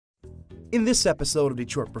In this episode of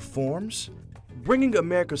Detroit Performs, bringing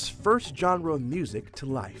America's first genre of music to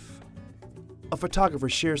life. A photographer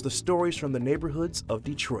shares the stories from the neighborhoods of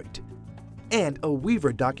Detroit, and a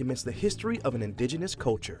weaver documents the history of an indigenous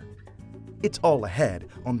culture. It's all ahead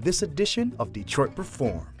on this edition of Detroit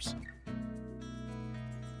Performs.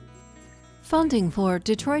 Funding for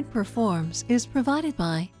Detroit Performs is provided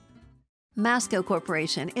by Masco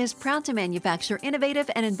Corporation is proud to manufacture innovative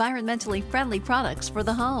and environmentally friendly products for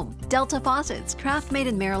the home. Delta faucets, craft-made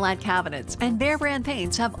in Merillat cabinets, and Behr brand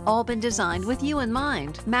paints have all been designed with you in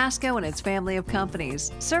mind. Masco and its family of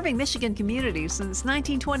companies, serving Michigan communities since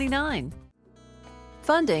 1929.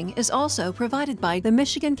 Funding is also provided by the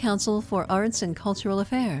Michigan Council for Arts and Cultural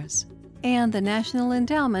Affairs and the National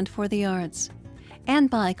Endowment for the Arts, and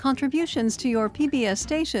by contributions to your PBS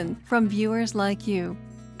station from viewers like you.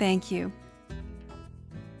 Thank you.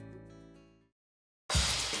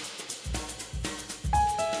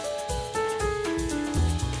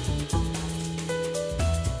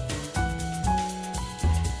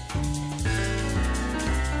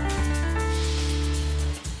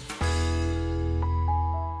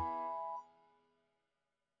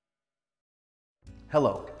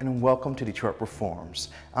 Hello, and welcome to Detroit Performs.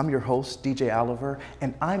 I'm your host, DJ Oliver,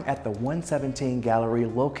 and I'm at the 117 Gallery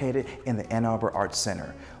located in the Ann Arbor Art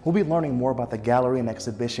Center. We'll be learning more about the gallery and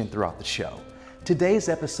exhibition throughout the show. Today's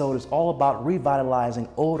episode is all about revitalizing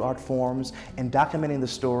old art forms and documenting the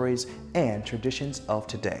stories and traditions of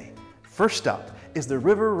today. First up is the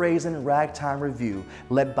Raisin Ragtime Revue,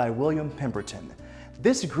 led by William Pemberton.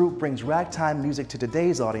 This group brings ragtime music to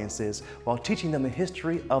today's audiences while teaching them the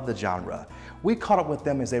history of the genre. We caught up with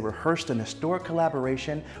them as they rehearsed an historic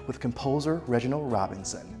collaboration with composer Reginald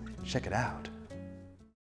Robinson. Check it out.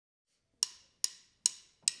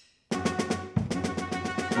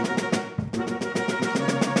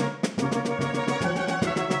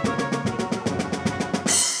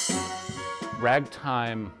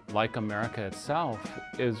 Ragtime, like America itself,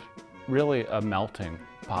 is really a melting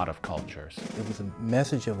pot of cultures. It was a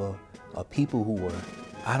message of a people who were,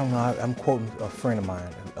 I don't know, I'm quoting a friend of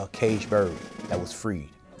mine, a caged bird that was freed.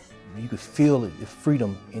 You could feel the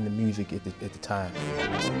freedom in the music at the time.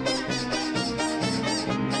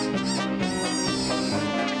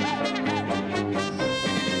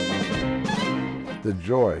 The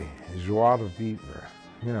joy, joie de vivre,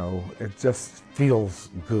 you know, it just feels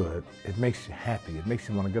good. It makes you happy. It makes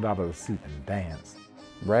you want to get out of the seat and dance.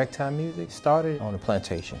 Ragtime music started on the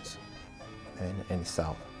plantations in the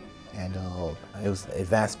South. And it was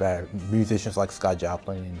advanced by musicians like Scott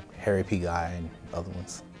Joplin and Harry P. Guy and other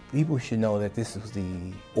ones. People should know that this was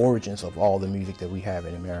the origins of all the music that we have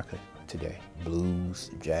in America today.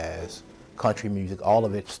 Blues, jazz, country music, all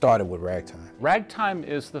of it started with ragtime. Ragtime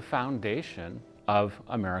is the foundation of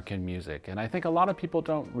American music, and I think a lot of people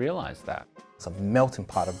don't realize that. It's a melting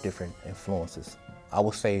pot of different influences. I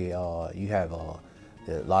would say you have a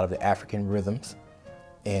lot of the African rhythms,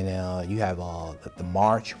 and you have the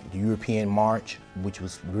march, the European march, which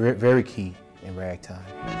was very key in ragtime.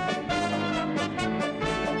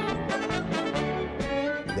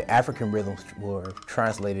 The African rhythms were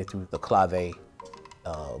translated through the clave,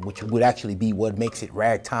 which would actually be what makes it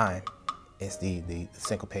ragtime, is the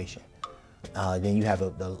syncopation. Then you have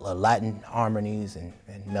the Latin harmonies and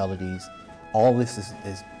melodies. All this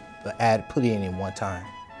is put in one time.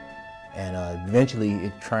 And eventually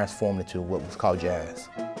it transformed into what was called jazz.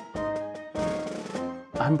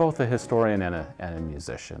 I'm both a historian and a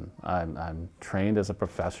musician. I'm trained as a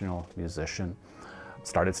professional musician,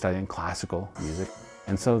 started studying classical music.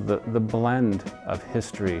 And so the blend of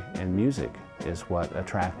history and music is what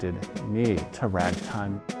attracted me to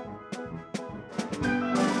ragtime.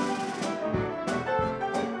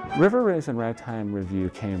 Raisin Ragtime Revue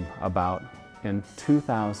came about in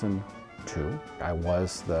 2002. I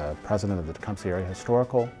was the president of the Tecumseh Area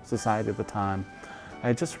Historical Society at the time. I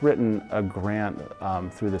had just written a grant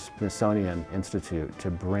through the Smithsonian Institute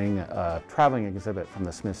to bring a traveling exhibit from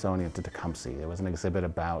the Smithsonian to Tecumseh. It was an exhibit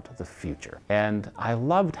about the future. And I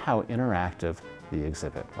loved how interactive the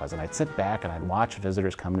exhibit was. And I'd sit back and I'd watch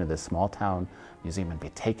visitors come into this small town museum and be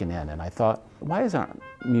taken in. And I thought, why isn't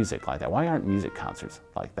music like that? Why aren't music concerts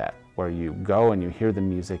like that? Where you go and you hear the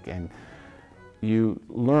music and you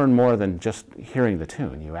learn more than just hearing the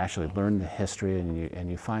tune. You actually learn the history and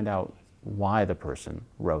you find out why the person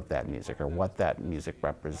wrote that music or what that music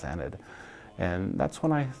represented. And that's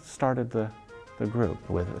when I started the group,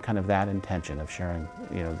 with kind of that intention of sharing,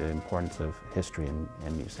 you know, the importance of history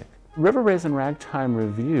and music. Raisin Ragtime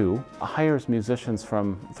Revue hires musicians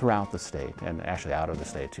from throughout the state and actually out of the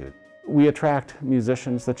state too. We attract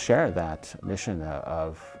musicians that share that mission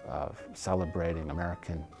of of celebrating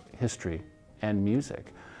American history and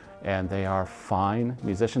music. And they are fine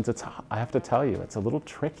musicians. I have to tell you, it's a little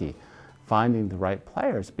tricky finding the right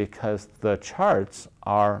players because the charts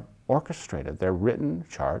are orchestrated. They're written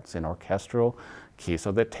charts in orchestral key,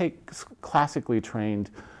 so that takes classically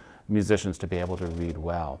trained musicians to be able to read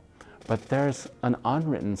well. But there's an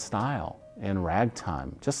unwritten style in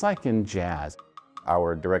ragtime, just like in jazz.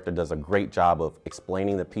 Our director does a great job of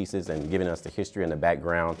explaining the pieces and giving us the history and the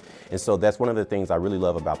background. And so that's one of the things I really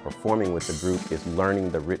love about performing with the group is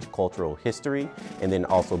learning the rich cultural history and then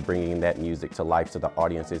also bringing that music to life to the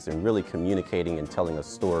audiences and really communicating and telling a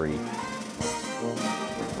story.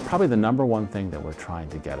 Probably the number one thing that we're trying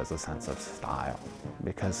to get is a sense of style,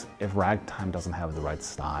 because if ragtime doesn't have the right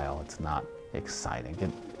style, it's not exciting.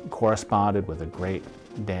 It corresponded with a great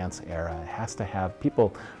dance era. It has to have,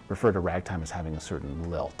 people refer to ragtime as having a certain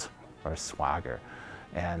lilt or swagger.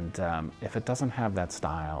 And if it doesn't have that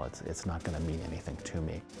style, it's not going to mean anything to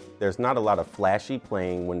me. There's not a lot of flashy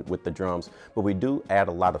playing with the drums, but we do add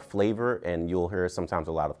a lot of flavor, and you'll hear sometimes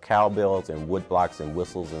a lot of cowbells and wood blocks and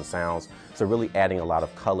whistles and sounds. So really adding a lot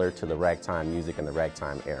of color to the ragtime music and the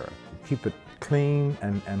ragtime era. Keep it clean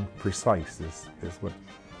and precise is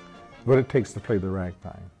what it takes to play the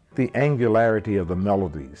ragtime. The angularity of the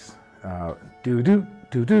melodies, do-do,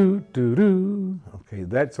 do-do, do-do, okay,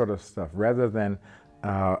 that sort of stuff, rather than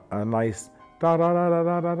a nice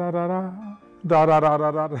da-da-da-da-da-da-da-da,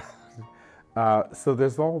 da-da-da-da-da-da. So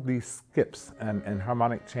there's all these skips and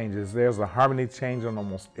harmonic changes. There's a harmony change on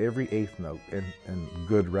almost every eighth note in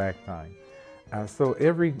good ragtime. So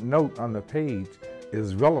every note on the page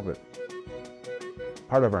is relevant.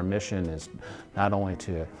 Part of our mission is not only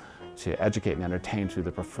to educate and entertain through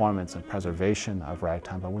the performance and preservation of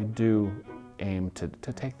ragtime, but we do aim to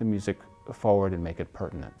take the music forward and make it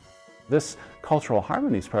pertinent. This Cultural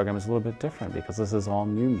Harmonies program is a little bit different because this is all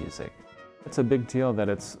new music. It's a big deal that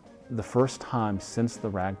it's the first time since the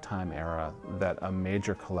ragtime era that a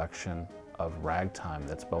major collection of ragtime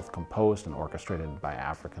that's both composed and orchestrated by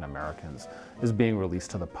African Americans is being released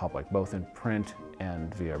to the public, both in print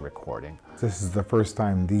and via recording. This is the first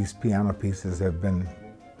time these piano pieces have been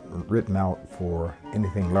written out for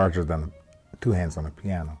anything larger than two hands on a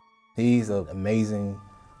piano. He's an amazing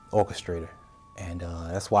orchestrator, and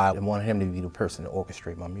that's why I wanted him to be the person to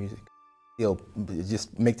orchestrate my music. He'll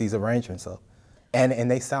just make these arrangements up,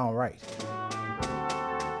 and they sound right.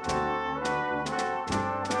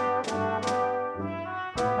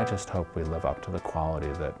 I just hope we live up to the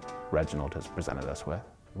quality that Reginald has presented us with.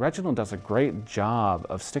 Reginald does a great job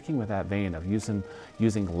of sticking with that vein of using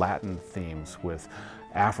Latin themes with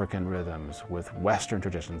African rhythms, with Western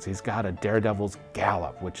traditions. He's got a Daredevil's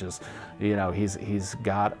Gallop, which is, you know, he's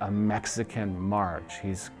got a Mexican march.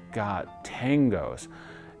 He's got tangos.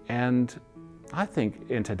 And I think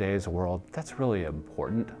in today's world, that's really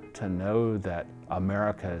important to know that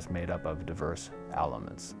America is made up of diverse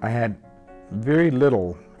elements. I had very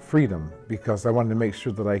little freedom because I wanted to make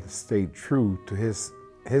sure that I stayed true to his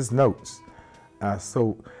notes.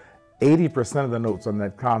 So 80% of the notes on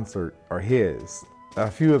that concert are his. A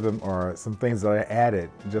few of them are some things that I added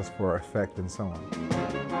just for effect and so on.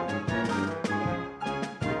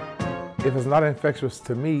 If it's not infectious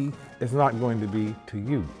to me, it's not going to be to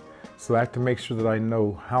you. So I have to make sure that I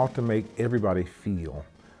know how to make everybody feel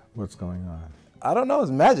what's going on. I don't know, it's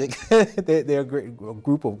magic. They're a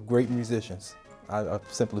group of great musicians. I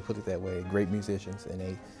simply put it that way, great musicians,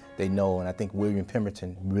 and they know, and I think William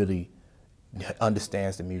Pemberton really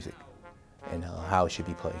understands the music and how it should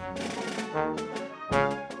be played.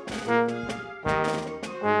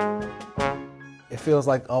 It feels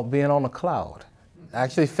like being on a cloud. I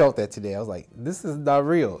actually felt that today. I was like, this is not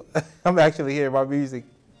real. I'm actually hearing my music,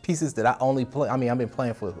 pieces that I only play. I mean, I've been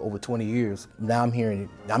playing for over 20 years. Now I'm hearing it.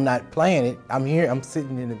 I'm not playing it. I'm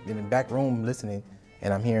sitting in the back room listening,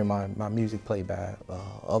 and I'm hearing my music played by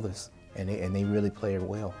others, and they really play it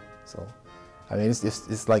well. So, I mean,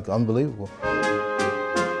 it's like unbelievable.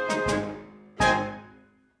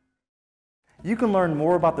 You can learn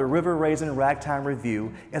more about the Raisin Ragtime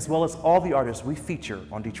Revue, as well as all the artists we feature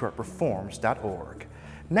on DetroitPerforms.org.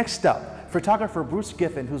 Next up, photographer Bruce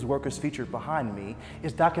Giffin, whose work is featured behind me,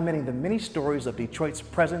 is documenting the many stories of Detroit's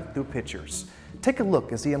present through pictures. Take a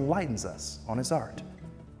look as he enlightens us on his art.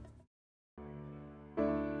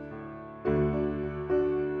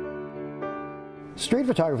 Street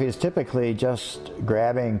photography is typically just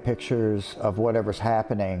grabbing pictures of whatever's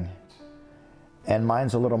happening, and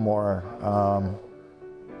mine's a little more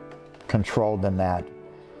controlled than that.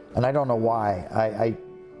 And I don't know why.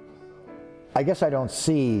 I guess I don't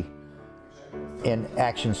see in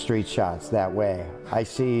action street shots that way. I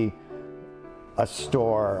see a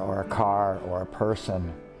store or a car or a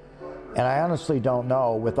person. And I honestly don't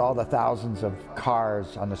know, with all the thousands of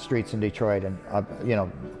cars on the streets in Detroit and you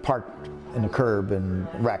know, parked in the curb and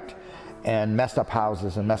wrecked, and messed up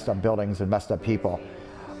houses and messed up buildings and messed up people,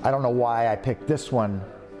 I don't know why I picked this one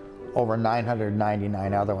over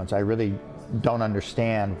 999 other ones. I really don't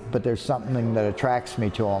understand, but there's something that attracts me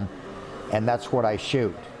to them, and that's what I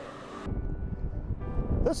shoot.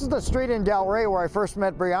 This is the street in Delray where I first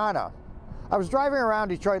met Brianna. I was driving around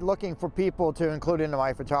Detroit looking for people to include into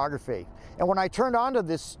my photography. And when I turned onto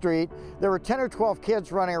this street, there were 10 or 12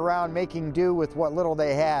 kids running around making do with what little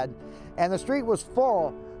they had. And the street was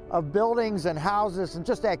full of buildings and houses and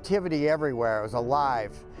just activity everywhere. It was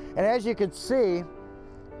alive. And as you could see,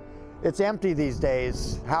 it's empty these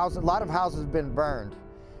days. A lot of houses have been burned.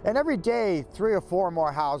 And every day, 3 or 4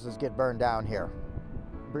 more houses get burned down here.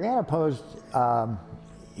 Brianna posed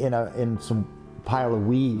in some pile of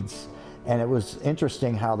weeds. And it was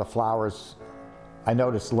interesting how the flowers, I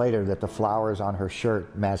noticed later that the flowers on her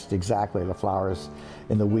shirt matched exactly the flowers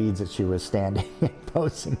in the weeds that she was standing and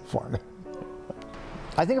posing for me.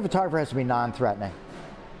 I think a photographer has to be non-threatening.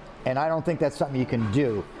 And I don't think that's something you can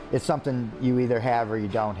do. It's something you either have or you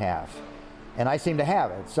don't have. And I seem to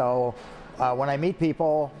have it. So when I meet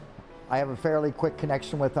people, I have a fairly quick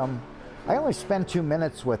connection with them. I only spend 2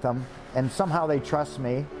 minutes with them, and somehow they trust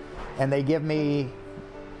me, and they give me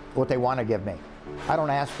what they want to give me. I don't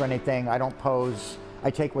ask for anything, I don't pose,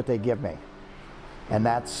 I take what they give me. And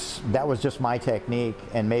that was just my technique,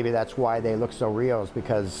 and maybe that's why they look so real, is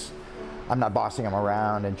because I'm not bossing them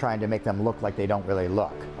around and trying to make them look like they don't really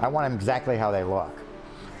look. I want them exactly how they look.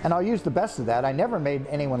 And I'll use the best of that. I never made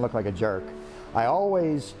anyone look like a jerk. I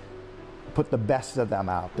always put the best of them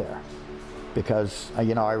out there, because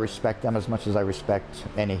you know, I respect them as much as I respect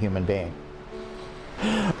any human being.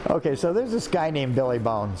 Okay, so there's this guy named Billy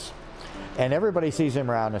Bones, and everybody sees him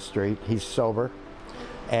around the street. He's sober,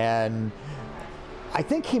 and I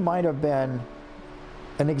think he might have been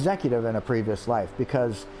an executive in a previous life,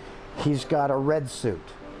 because he's got a red suit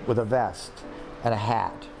with a vest and a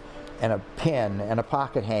hat and a pin and a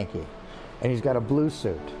pocket hanky, and he's got a blue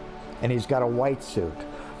suit, and he's got a white suit.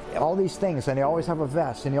 All these things, and he always have a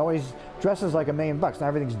vest, and he always dresses like $1 million. Now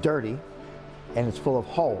everything's dirty, and it's full of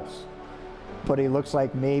holes. But he looks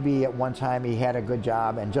like maybe at one time he had a good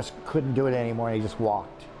job and just couldn't do it anymore, and he just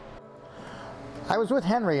walked. I was with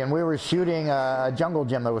Henry, and we were shooting a jungle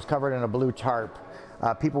gym that was covered in a blue tarp.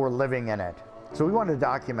 People were living in it. So we wanted to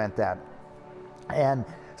document that. And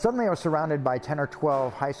suddenly I was surrounded by 10 or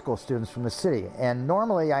 12 high school students from the city. And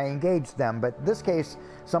normally I engaged them, but in this case,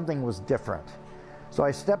 something was different. So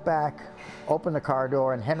I stepped back, opened the car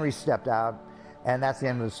door, and Henry stepped out, and that's the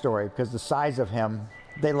end of the story, because the size of him,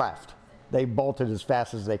 they left. They bolted as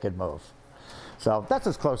fast as they could move. So that's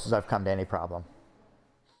as close as I've come to any problem.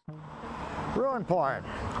 Ruin porn.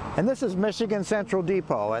 And this is Michigan Central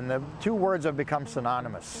Depot, and the 2 words have become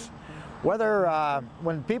synonymous. Whether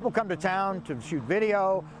when people come to town to shoot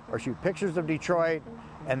video or shoot pictures of Detroit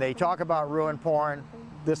and they talk about ruin porn,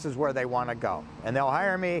 this is where they want to go. And they'll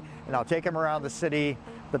hire me, and I'll take them around the city,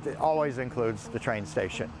 but it always includes the train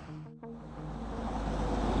station.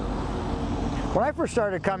 When I first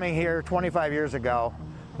started coming here 25 years ago,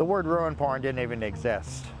 the word ruin porn didn't even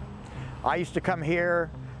exist. I used to come here,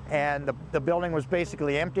 and the building was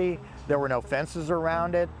basically empty. There were no fences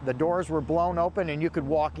around it. The doors were blown open, and you could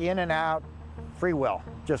walk in and out, free will,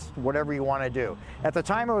 just whatever you want to do. At the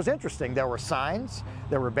time, it was interesting. There were signs,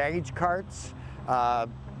 there were baggage carts,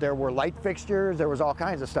 there were light fixtures, there was all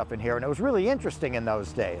kinds of stuff in here, and it was really interesting in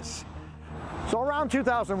those days. So around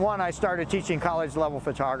 2001, I started teaching college-level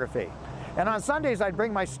photography. And on Sundays, I'd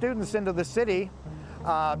bring my students into the city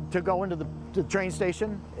to go into the train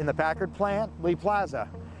station in the Packard plant, Lee Plaza.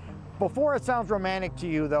 Before it sounds romantic to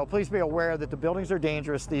you, though, please be aware that the buildings are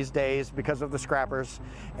dangerous these days because of the scrappers,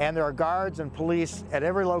 and there are guards and police at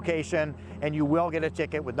every location, and you will get a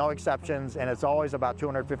ticket with no exceptions, and it's always about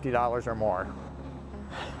 $250 or more.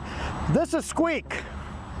 This is Squeak.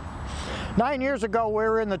 9 years ago, we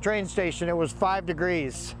were in the train station. It was 5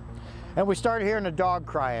 degrees, and we started hearing a dog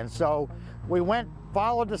crying. So we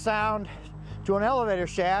followed the sound to an elevator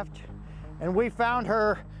shaft, and we found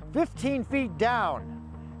her 15 feet down.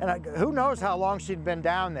 And who knows how long she'd been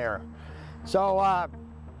down there. So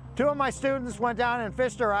 2 of my students went down and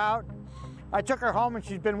fished her out. I took her home, and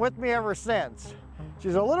she's been with me ever since.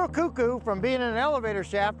 She's a little cuckoo from being in an elevator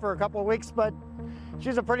shaft for a couple of weeks, but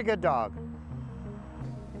she's a pretty good dog.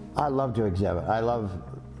 I love to exhibit. I love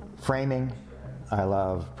framing. I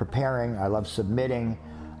love preparing. I love submitting.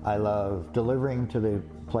 I love delivering to the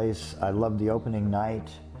place. I love the opening night.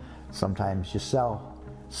 Sometimes you sell.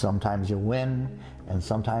 Sometimes you win, and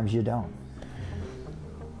sometimes you don't.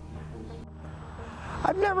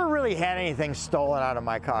 I've never really had anything stolen out of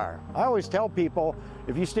my car. I always tell people,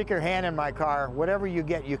 if you stick your hand in my car, whatever you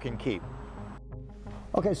get, you can keep.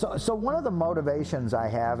 Okay, so one of the motivations I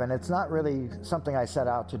have, and it's not really something I set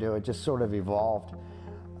out to do, it just sort of evolved,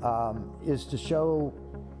 is to show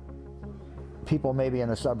people maybe in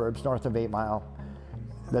the suburbs north of 8 Mile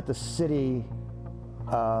that the city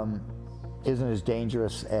isn't as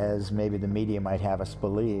dangerous as maybe the media might have us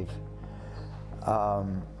believe.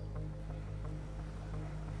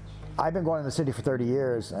 I've been going to the city for 30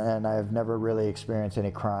 years and I've never really experienced any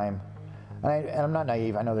crime. And I'm not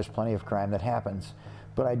naive, I know there's plenty of crime that happens,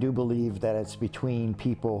 but I do believe that it's between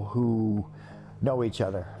people who know each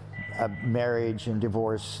other. Marriage and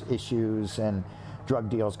divorce issues and drug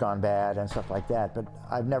deals gone bad and stuff like that, but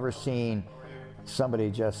I've never seen somebody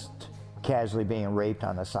just casually being raped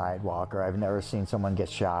on the sidewalk, or I've never seen someone get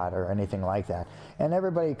shot or anything like that. And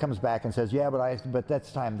everybody comes back and says, yeah, but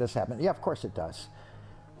that's time this happened. Yeah, of course it does.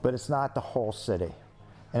 But it's not the whole city.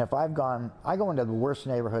 And if I go into the worst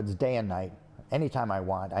neighborhoods day and night, anytime I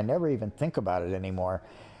want. I never even think about it anymore.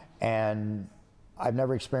 And I've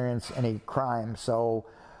never experienced any crime, so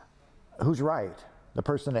who's right? The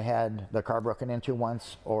person that had the car broken into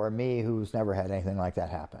once, or me who's never had anything like that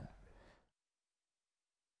happen?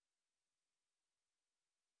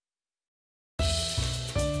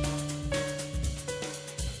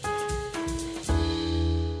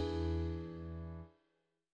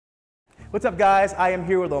 What's up, guys? I am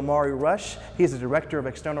here with Omari Rush. He's the Director of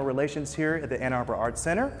External Relations here at the Ann Arbor Art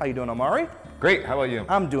Center. How you doing, Omari? Great, how about you?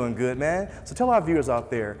 I'm doing good, man. So tell our viewers out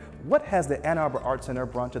there, what has the Ann Arbor Art Center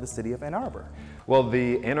brought to the city of Ann Arbor? Well,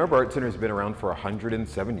 the Ann Arbor Art Center has been around for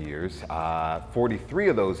 107 years, 43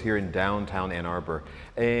 of those here in downtown Ann Arbor.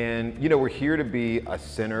 And, you know, we're here to be a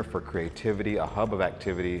center for creativity, a hub of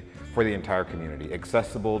activity for the entire community,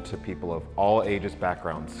 accessible to people of all ages,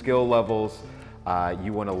 backgrounds, skill levels.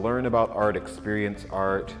 You want to learn about art, experience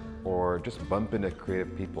art, or just bump into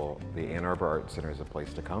creative people, the Ann Arbor Art Center is a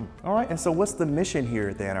place to come. All right, and so what's the mission here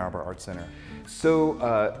at the Ann Arbor Art Center? So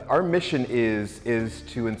our mission is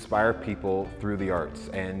to inspire people through the arts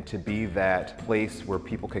and to be that place where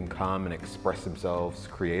people can come and express themselves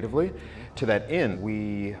creatively. To that end,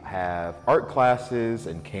 we have art classes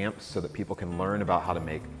and camps so that people can learn about how to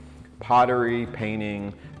make pottery,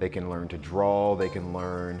 painting, they can learn to draw, they can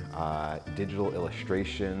learn digital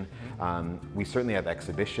illustration. We certainly have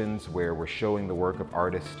exhibitions where we're showing the work of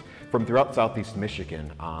artists from throughout Southeast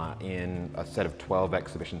Michigan in a set of 12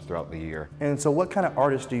 exhibitions throughout the year. And so what kind of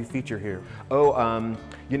artists do you feature here? Oh,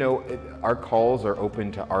 you know, our calls are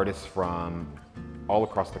open to artists from all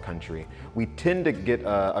across the country. We tend to get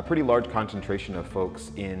a pretty large concentration of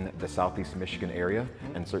folks in the Southeast Michigan area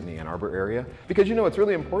and certainly Ann Arbor area, because, you know, it's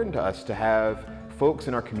really important to us to have folks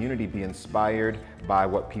in our community be inspired by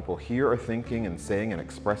what people here are thinking and saying and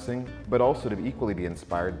expressing, but also to equally be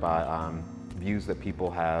inspired by views that people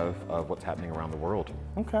have of what's happening around the world.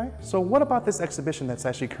 Okay, so what about this exhibition that's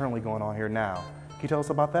actually currently going on here now? Can you tell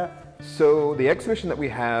us about that? So the exhibition that we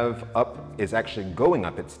have up is actually going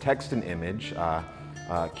up. It's text and image,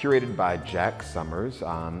 curated by Jack Summers,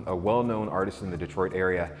 a well-known artist in the Detroit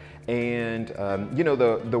area. And you know,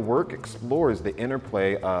 the work explores the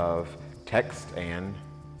interplay of text and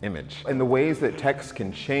image and the ways that text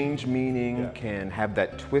can change meaning, can have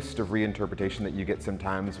that twist of reinterpretation that you get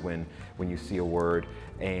sometimes when you see a word,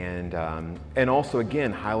 and also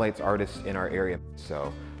again highlights artists in our area.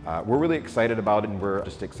 So we're really excited about it, and we're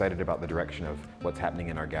just excited about the direction of what's happening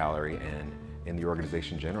in our gallery and in the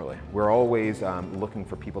organization generally. We're always looking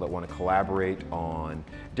for people that want to collaborate on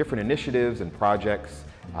different initiatives and projects,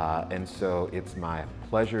 and so it's my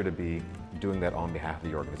pleasure to be doing that on behalf of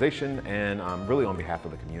the organization and really on behalf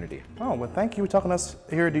of the community. Oh, well, thank you for talking to us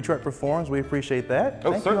here at Detroit Performs. We appreciate that.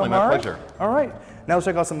 Oh, thank certainly, you, my Omari. pleasure. All right, now let's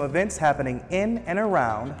check out some events happening in and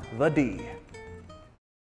around the D.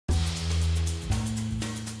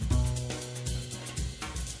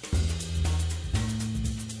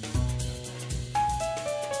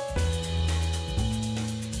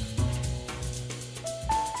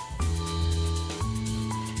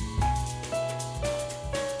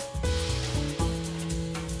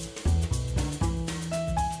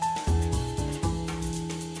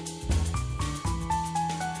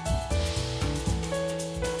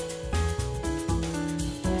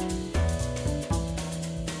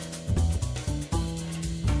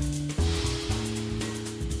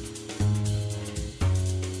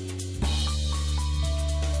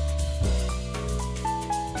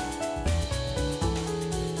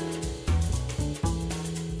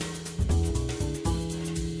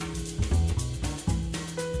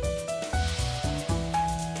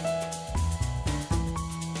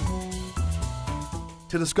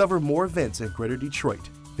 To discover more events in Greater Detroit,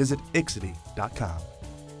 visit ixity.com.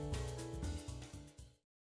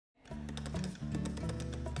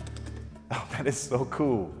 Oh, that is so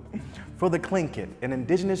cool. For the Tlingit, an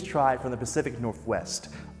indigenous tribe from the Pacific Northwest,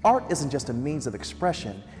 art isn't just a means of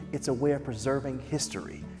expression, it's a way of preserving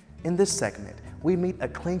history. In this segment, we meet a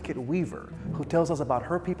Tlingit weaver who tells us about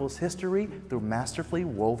her people's history through masterfully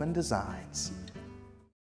woven designs.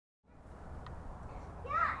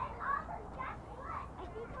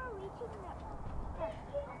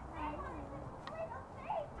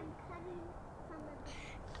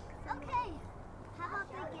 Okay, how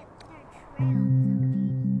about they get their trails?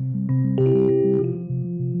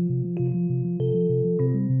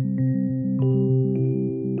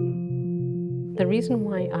 The reason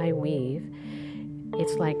why I weave,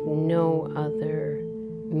 it's like no other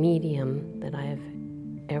medium that I've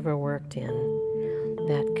ever worked in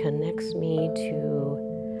that connects me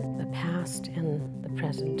to the past and the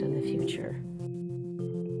present and the future.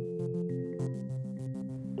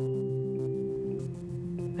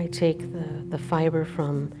 I take the fiber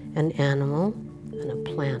from an animal and a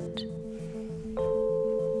plant.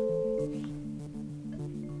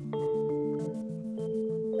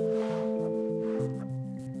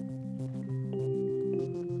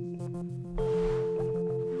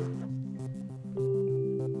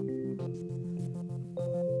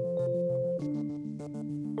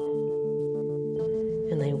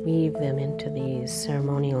 And I weave them into these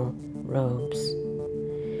ceremonial robes.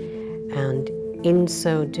 And in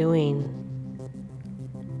so doing,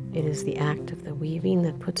 it is the act of the weaving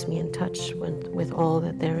that puts me in touch with all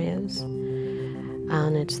that there is.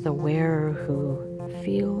 And it's the wearer who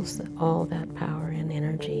feels all that power and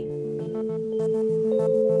energy.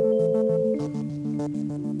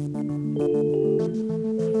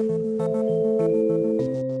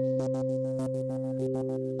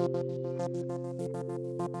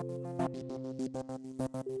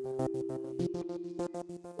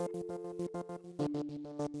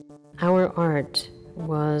 Our art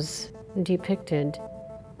was depicted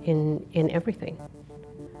in everything.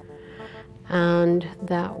 And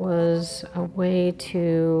that was a way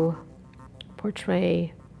to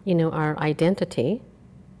portray, our identity,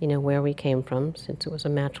 where we came from, since it was a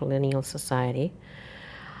matrilineal society.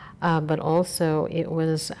 But also it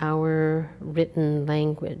was our written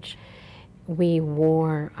language. We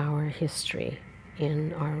wore our history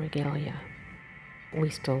in our regalia. We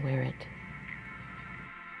still wear it.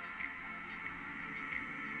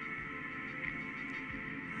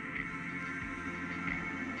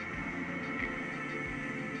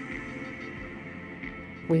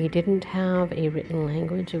 We didn't have a written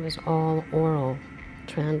language. It was all oral,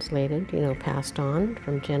 translated, passed on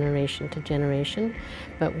from generation to generation.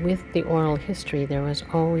 But with the oral history, there was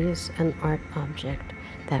always an art object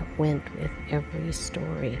that went with every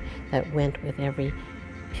story, that went with every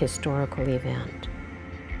historical event.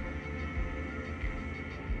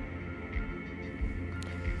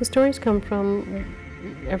 The stories come from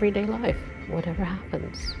everyday life, whatever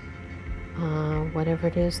happens, whatever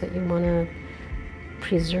it is that you want to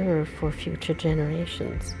preserve for future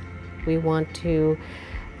generations. We want to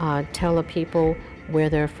tell the people where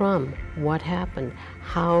they're from, what happened,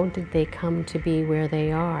 how did they come to be where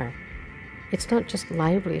they are. It's not just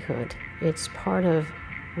livelihood, it's part of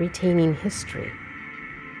retaining history.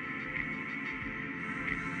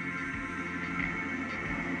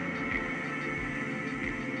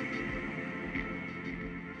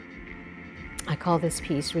 I call this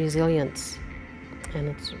piece Resilience. And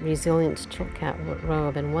it's Resilience Chilkat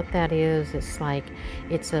robe, and what that is like,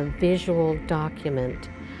 it's a visual document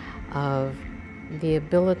of the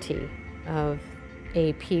ability of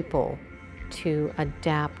a people to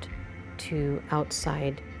adapt to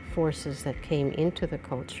outside forces that came into the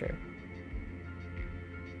culture.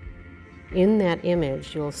 In that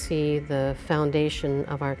image, you'll see the foundation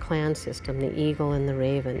of our clan system, the eagle and the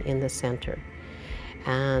raven in the center.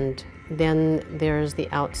 And then there's the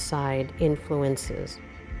outside influences.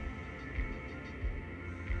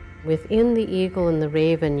 Within the eagle and the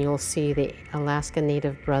raven, you'll see the Alaska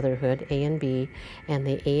Native Brotherhood, A&B, and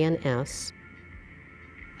the ANS.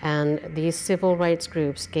 And these civil rights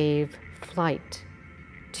groups gave flight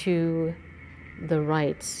to the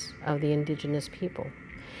rights of the indigenous people.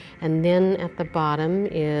 And then at the bottom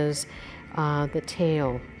is the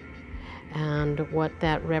tail. And what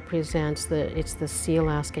that represents, it's the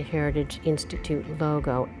Sea-Alaska Heritage Institute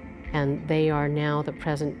logo. And they are now the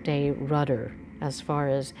present day rudder as far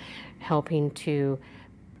as helping to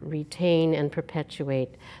retain and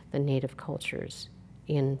perpetuate the Native cultures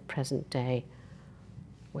in present day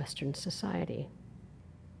Western society.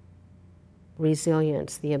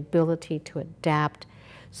 Resilience, the ability to adapt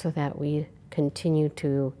so that we continue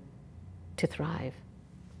to thrive.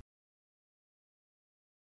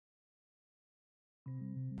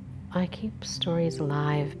 I keep stories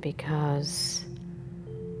alive because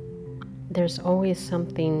there's always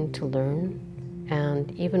something to learn, and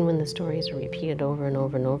even when the stories are repeated over and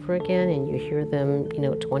over and over again, and you hear them,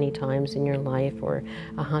 20 times in your life or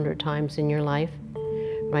 100 times in your life,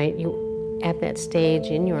 right? At that stage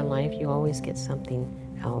in your life, you always get something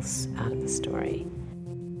else out of the story.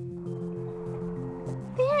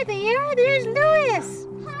 There they are. There's Louis.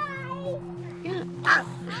 Hi. Yeah.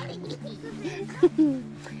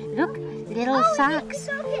 Look, little socks.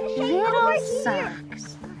 Little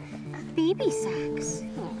socks. Baby socks.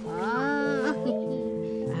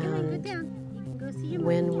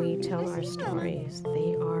 When we tell our stories,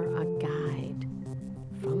 they are a guide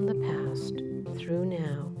from the past through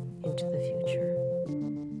now into the future.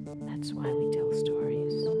 That's why we tell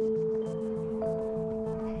stories.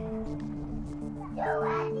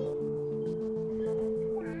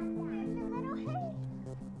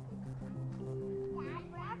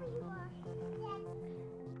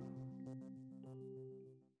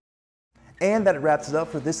 And that wraps it up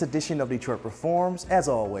for this edition of Detroit Performs. As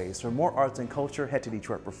always, for more arts and culture, head to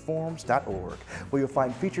DetroitPerforms.org, where you'll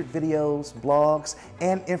find featured videos, blogs,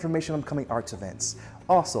 and information on upcoming arts events.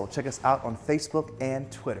 Also, check us out on Facebook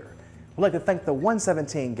and Twitter. We'd like to thank the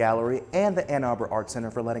 117 Gallery and the Ann Arbor Art Center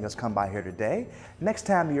for letting us come by here today. Next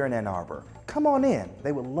time you're in Ann Arbor, come on in.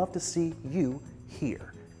 They would love to see you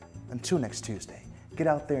here. Until next Tuesday, get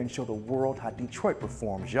out there and show the world how Detroit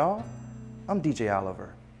performs, y'all. I'm DJ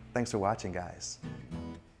Oliver. Thanks for watching, guys.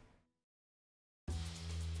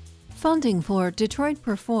 Funding for Detroit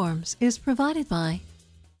Performs is provided by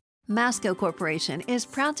Masco Corporation is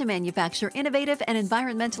proud to manufacture innovative and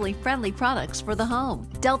environmentally friendly products for the home.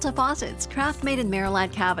 Delta faucets, craft-made in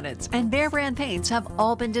Merillat cabinets, and Behr brand paints have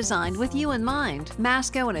all been designed with you in mind.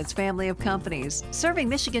 Masco and its family of companies, serving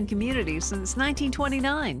Michigan communities since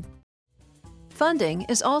 1929. Funding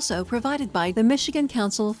is also provided by the Michigan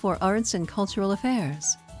Council for Arts and Cultural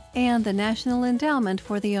Affairs and the National Endowment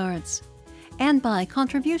for the Arts, and by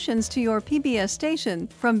contributions to your PBS station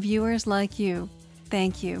from viewers like you.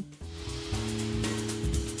 Thank you.